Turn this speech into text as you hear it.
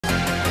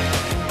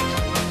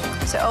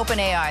So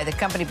OpenAI, the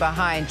company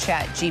behind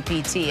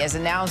ChatGPT, has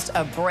announced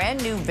a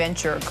brand new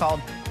venture called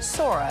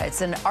Sora.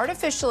 It's an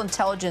artificial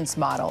intelligence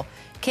model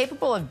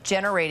capable of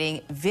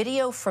generating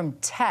video from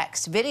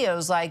text,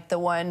 videos like the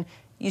one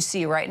you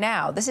see right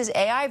now. This is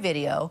AI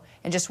video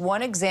and just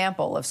one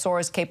example of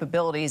Sora's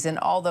capabilities, and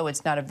although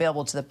it's not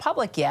available to the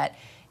public yet,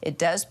 it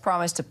does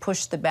promise to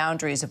push the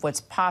boundaries of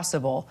what's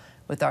possible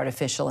with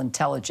artificial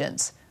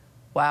intelligence.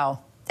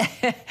 Wow.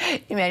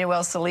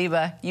 Emmanuel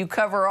Saliba, you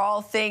cover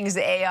all things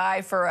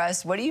AI for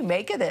us. What do you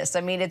make of this?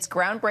 I mean, it's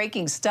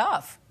groundbreaking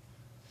stuff.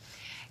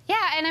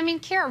 Yeah, and I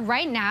mean, Kira,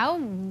 right now,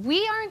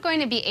 we aren't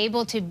going to be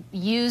able to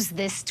use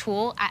this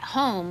tool at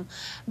home,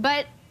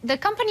 but the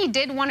company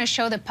did want to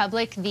show the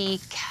public the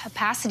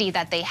capacity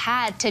that they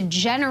had to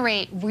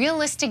generate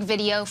realistic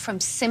video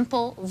from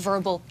simple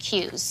verbal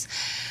cues.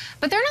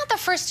 But they're not the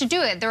first to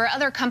do it. There are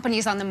other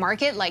companies on the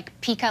market like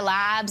Pika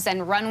Labs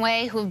and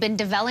Runway who have been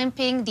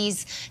developing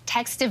these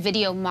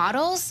text-to-video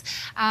models.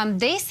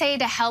 They say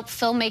to help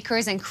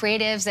filmmakers and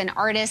creatives and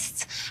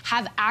artists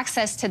have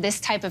access to this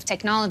type of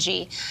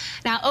technology.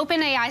 Now,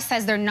 OpenAI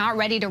says they're not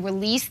ready to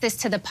release this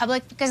to the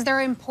public because there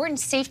are important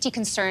safety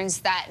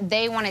concerns that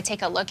they want to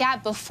take a look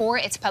at before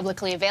it's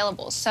publicly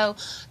available. So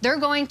they're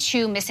going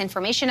to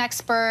misinformation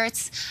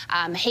experts,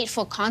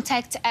 hateful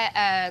content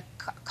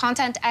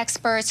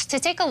experts to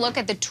take a look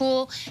at the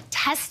tool,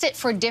 test it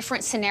for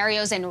different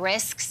scenarios and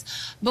risks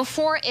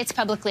before it's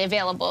publicly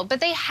available. But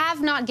they have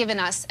not given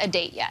us a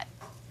date yet.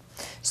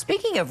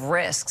 Speaking of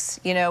risks,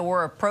 you know,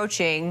 we're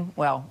approaching,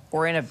 well,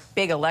 we're in a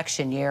big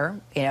election year.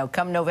 You know,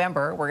 come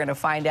November, we're going to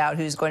find out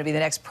who's going to be the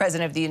next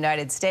president of the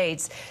United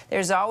States.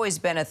 There's always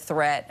been a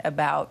threat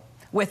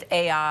with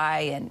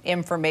AI and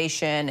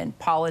information and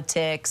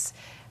politics.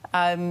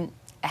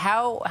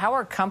 How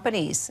are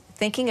companies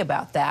thinking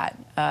about that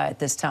at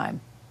this time?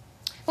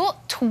 Well,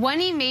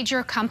 20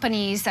 major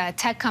companies,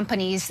 tech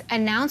companies,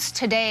 announced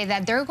today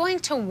that they're going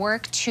to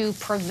work to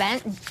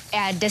prevent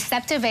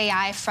deceptive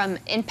AI from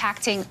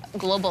impacting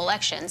global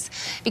elections.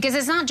 Because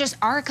it's not just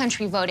our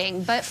country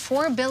voting, but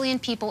 4 billion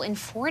people in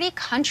 40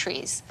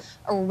 countries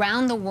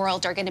around the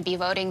world are going to be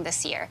voting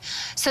this year.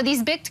 So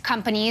these big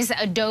companies,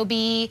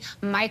 Adobe,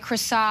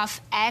 Microsoft,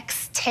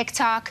 X,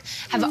 TikTok,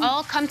 have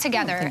all come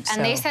together,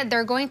 and they said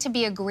they're going to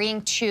be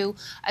agreeing to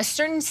a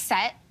certain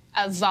set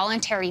of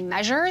voluntary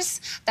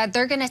measures that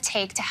they're going to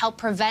take to help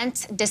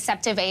prevent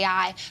deceptive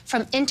AI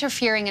from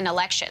interfering in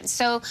elections.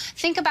 So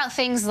think about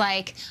things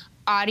like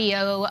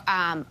audio,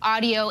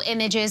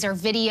 images, or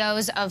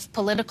videos of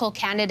political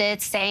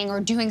candidates saying or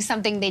doing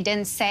something they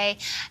didn't say.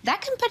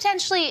 That can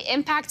potentially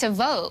impact a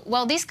vote.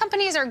 Well, these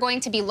companies are going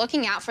to be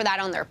looking out for that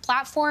on their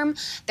platform.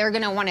 They're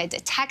going to want to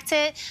detect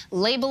it,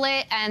 label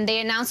it, and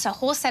they announced a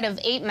whole set of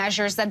 8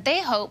 measures that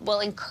they hope will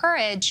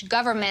encourage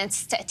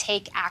governments to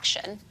take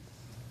action.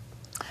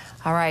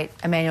 All right,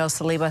 Emmanuel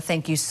Saliba,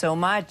 thank you so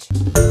much.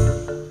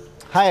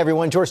 Hi,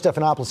 everyone. George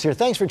Stephanopoulos here.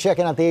 Thanks for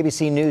checking out the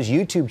ABC News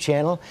YouTube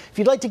channel. If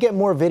you'd like to get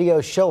more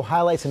videos, show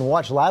highlights, and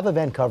watch live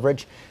event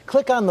coverage,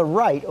 click on the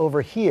right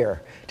over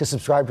here to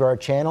subscribe to our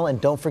channel.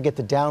 And don't forget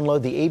to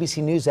download the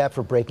ABC News app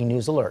for breaking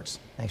news alerts.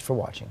 Thanks for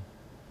watching.